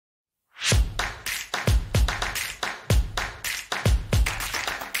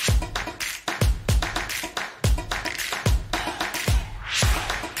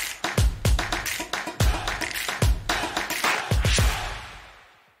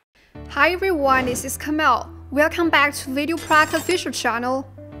Hi everyone, this is Kamel. Welcome back to VideoProc official channel.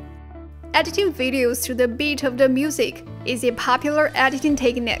 Editing videos to the beat of the music is a popular editing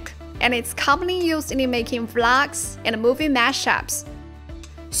technique, and it's commonly used in making vlogs and movie mashups.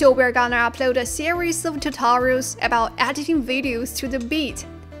 So we're gonna upload a series of tutorials about editing videos to the beat.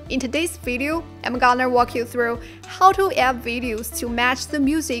 In today's video, I'm gonna walk you through how to add videos to match the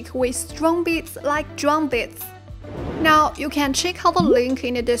music with drum beats like drum beats. Now, you can check out the link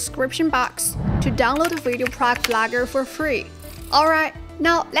in the description box to download the VideoProc plugin for free. Alright,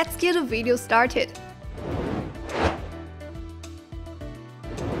 now let's get the video started.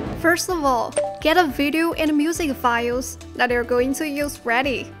 First of all, get a video and music files that you're going to use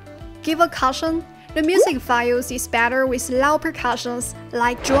ready. Give a caution, the music files is better with loud percussions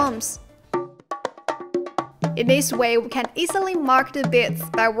like drums. In this way, we can easily mark the beats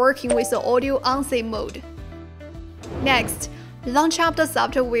by working with the audio onset mode. Next, launch up the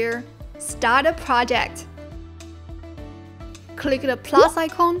software, start a project. Click the plus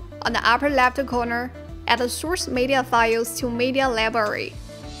icon on the upper left corner, add the source media files to Media Library.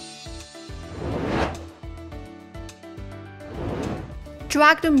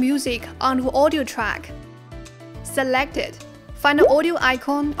 Drag the music onto audio track. Select it. Find the audio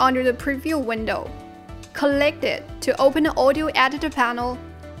icon under the preview window. Click it to open the audio editor panel.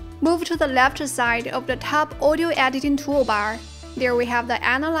 Move to the left side of the top audio editing toolbar. There we have the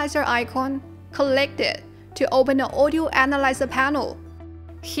analyzer icon. Click it to open the audio analyzer panel.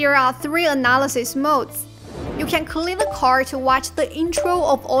 Here are 3 analysis modes. You can click the card to watch the intro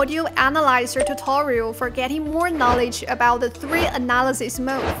of audio analyzer tutorial for getting more knowledge about the 3 analysis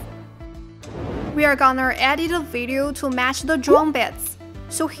modes. We are gonna edit the video to match the drum beats.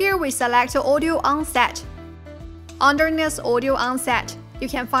 So here we select the audio onset. Underneath audio onset, you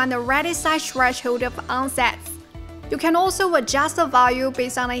can find the ready size threshold of onsets. You can also adjust the value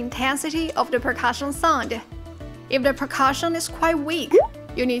based on the intensity of the percussion sound. If the percussion is quite weak,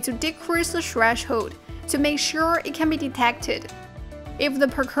 you need to decrease the threshold to make sure it can be detected. If the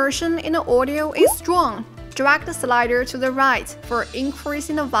percussion in the audio is strong, drag the slider to the right for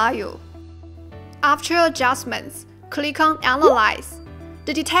increasing the value. After adjustments, click on Analyze.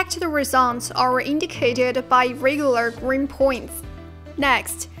 The detected results are indicated by regular green points.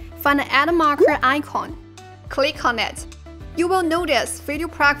 Next, find the Add Marker icon. Click on it. You will notice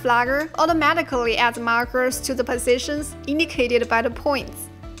VideoProc Flagger automatically adds markers to the positions indicated by the points.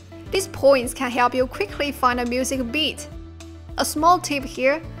 These points can help you quickly find a music beat. A small tip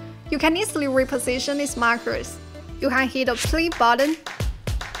here, you can easily reposition these markers. You can hit the play button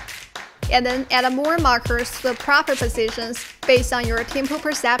and then add more markers to the proper positions based on your tempo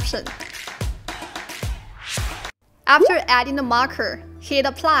perception. After adding the marker, hit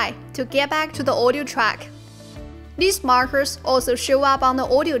Apply to get back to the audio track. These markers also show up on the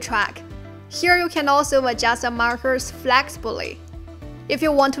audio track. Here you can also adjust the markers flexibly. If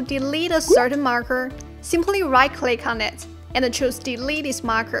you want to delete a certain marker, simply right-click on it and choose Delete this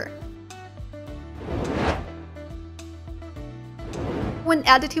marker. When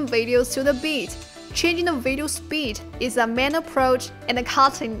editing videos to the beat, changing the video speed is the main approach and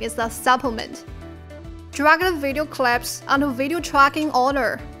cutting is the supplement. Drag the video clips onto video tracking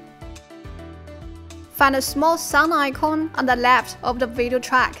order. Find a small sound icon on the left of the video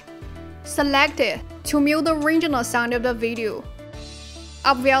track. Select it to mute the original sound of the video.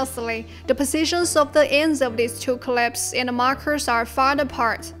 Obviously, the positions of the ends of these 2 clips and the markers are far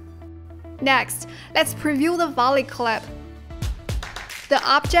apart. Next, let's preview the volley clip. The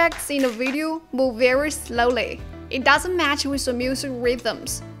objects in the video move very slowly. It doesn't match with the music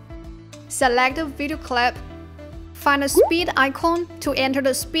rhythms. Select the video clip. Find the speed icon to enter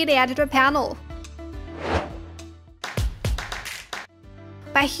the speed editor panel.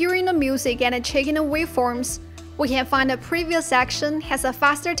 By hearing the music and checking the waveforms, we can find the previous section has a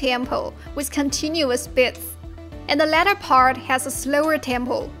faster tempo with continuous beats, and the latter part has a slower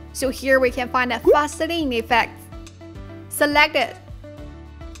tempo, so here we can find a fading effect. Select it.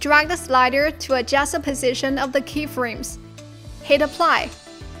 Drag the slider to adjust the position of the keyframes. Hit Apply.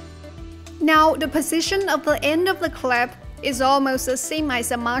 Now, the position of the end of the clip is almost the same as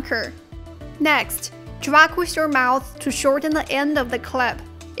the marker. Next, drag with your mouth to shorten the end of the clip.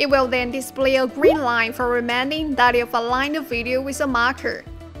 It will then display a green line for reminding that you've aligned the video with a marker.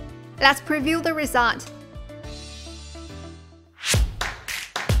 Let's preview the result.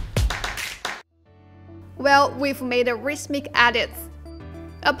 Well, we've made a rhythmic edits.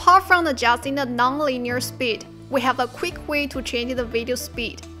 Apart from adjusting the non-linear speed, we have a quick way to change the video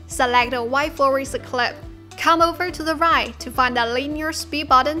speed. Select the Y forest clip. Come over to the right to find the linear speed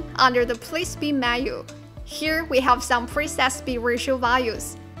button under the Play Speed menu. Here we have some preset speed ratio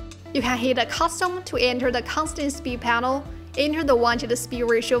values. You can hit a custom to enter the constant speed panel, enter the wanted speed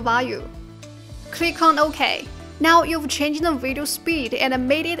ratio value. Click on OK. Now you've changed the video speed and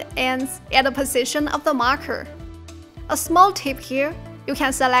made it end at the position of the marker. A small tip here, you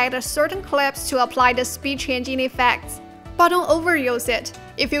can select certain clips to apply the speed changing effects, but don't overuse it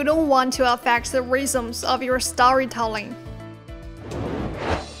if you don't want to affect the rhythms of your storytelling.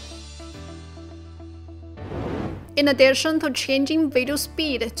 In addition to changing video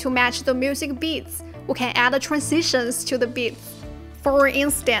speed to match the music beats, we can add transitions to the beats. For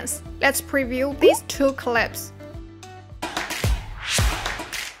instance, let's preview these two clips.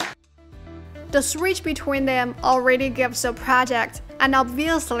 The switch between them already gives the project an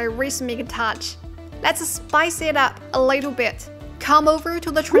obviously rhythmic touch. Let's spice it up a little bit. Come over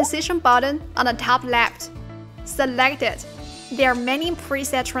to the transition button on the top left. Select it. There are many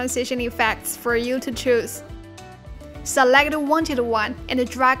preset transition effects for you to choose. Select the wanted one and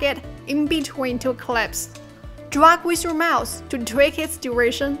drag it in between two clips. Drag with your mouse to tweak its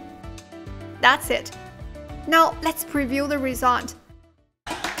duration. That's it. Now let's preview the result.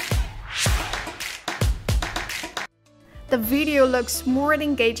 The video looks more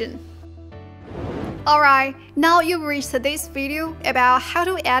engaging. Alright, now you've reached this video about how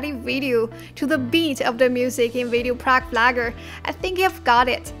to edit video to the beat of the music in VideoProc Vlogger. I think you've got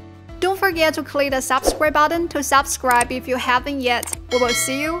it. Don't forget to click the subscribe button to subscribe if you haven't yet. We will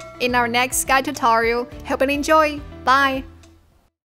see you in our next guide tutorial. Hope you enjoy. Bye!